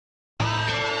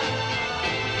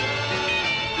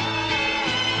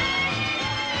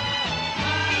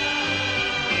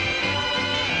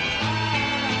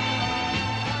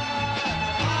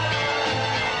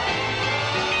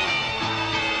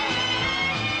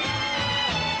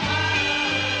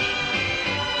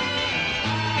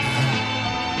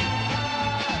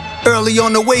Early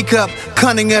on the wake up,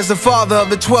 cunning as the father of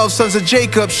the 12 sons of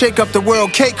Jacob. Shake up the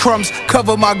world, cake crumbs,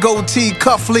 cover my goatee,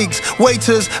 cuff leaks.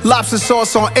 Waiters, lobster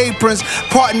sauce on aprons,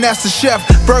 parting as the chef.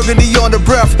 Burgundy on the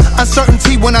breath,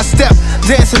 uncertainty when I step.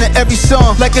 Dancing to every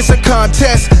song like it's a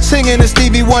contest. Singing to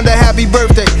Stevie Wonder, happy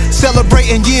birthday.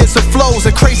 Celebrating years of flows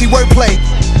and crazy wordplay.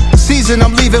 Season,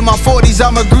 I'm leaving my 40s,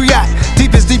 I'm a griot.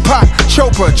 Deep as Deepak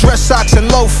Chopra, dress socks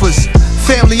and loafers.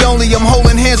 Family only, I'm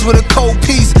holding hands with a cold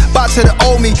piece. Bow to the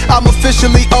old me, I'm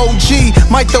officially OG.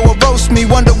 Might throw a roast me,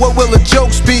 wonder what will the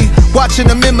jokes be. Watching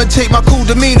them imitate my cool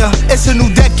demeanor. It's a new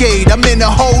decade, I'm in a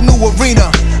whole new arena.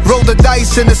 Roll the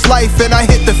dice in this life and I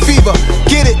hit the fever.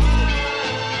 Get it?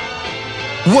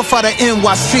 Wolf out of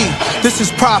NYC, this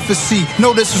is prophecy.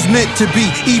 Know this was meant to be,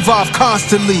 evolve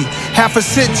constantly. Half a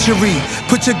century,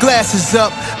 put your glasses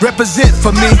up. Represent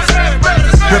for me,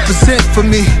 represent for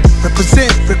me.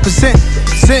 Represent, represent,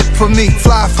 represent for me.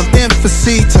 Fly from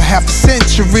infancy to half a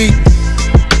century.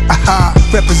 Aha,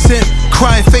 represent.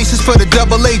 Crying faces for the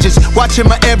double agents, watching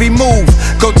my every move.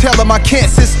 Go tell them I can't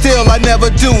sit still, I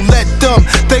never do. Let them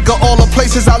think of all the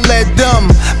places I led them.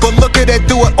 But look at that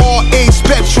through an all age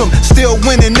spectrum. Still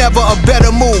winning, never a better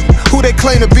move. Who they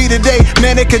claim to be today,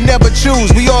 man, they can never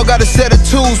choose. We all got a set of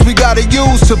tools we gotta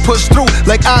use to push through.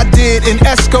 Like I did in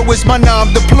Esco, it's my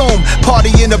nom de plume.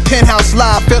 Party in the penthouse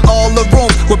live, fill all the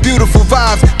rooms with beautiful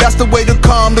vibes. That's the way to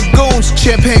calm the goons.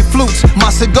 Champagne flutes,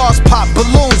 my cigars pop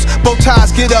balloons. Bow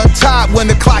ties get untied when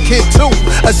the clock hit 2.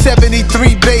 A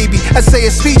 73 baby, I say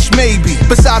a speech maybe.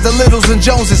 Besides the Littles and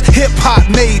Joneses, hip-hop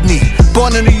made me.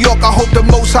 Born in New York, I hope the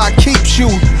Most High keeps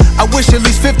you. I wish at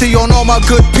least 50 on all my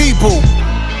good people.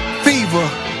 Fever,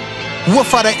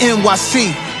 wolf out of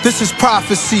NYC, this is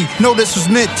prophecy. Know this was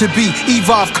meant to be,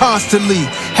 evolve constantly.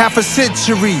 Half a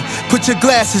century, put your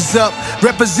glasses up.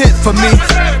 Represent for me,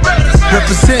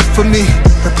 represent for me.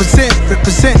 Represent,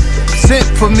 represent, represent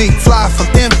for me. Fly from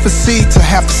infancy to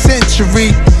half a century.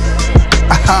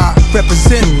 Aha,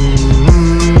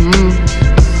 represent.